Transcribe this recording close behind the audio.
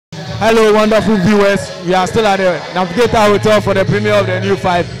Hello, wonderful viewers. We are still at the Navigator Hotel for the premiere of the new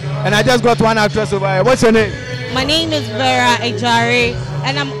 5. And I just got one actress over here. What's your name? My name is Vera Ejare,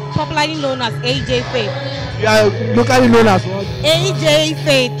 and I'm popularly known as AJ Faith. You are locally known as what? AJ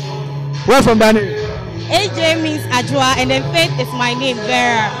Faith. Where from that name? AJ means Ajwa, and then Faith is my name,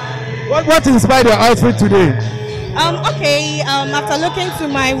 Vera. What inspired your outfit today? After looking to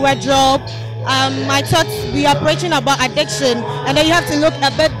my wardrobe, I thought we are preaching about addiction, and then you have to look a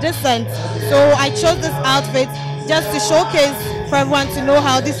bit decent. So I chose this outfit just to showcase for everyone to know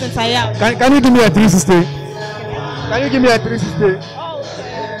how decent I am. Can you give me a 360? Can you give me a 360? Oh,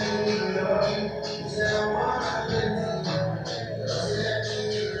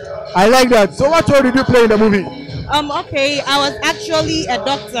 I like that. So what role did you play in the movie? I was actually a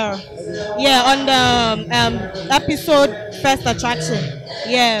doctor. Yeah, on the episode First Attraction.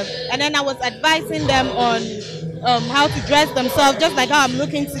 Yeah, and then I was advising them on how to dress themselves, just like how I'm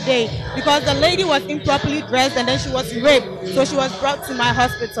looking today, because the lady was improperly dressed and then she was raped, so she was brought to my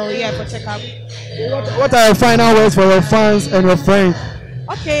hospital here for checkup. What are your final words for your fans and your friends?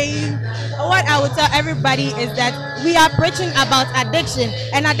 Okay, what I would tell everybody is that we are preaching about addiction,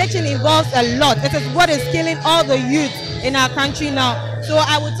 and addiction involves a lot. It is what is killing all the youth in our country now. So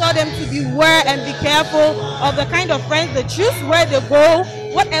I would tell them to beware and be careful of the kind of friends they choose, where they go,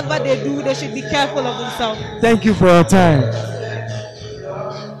 whatever they do, they should be careful of themselves. Thank you for your time.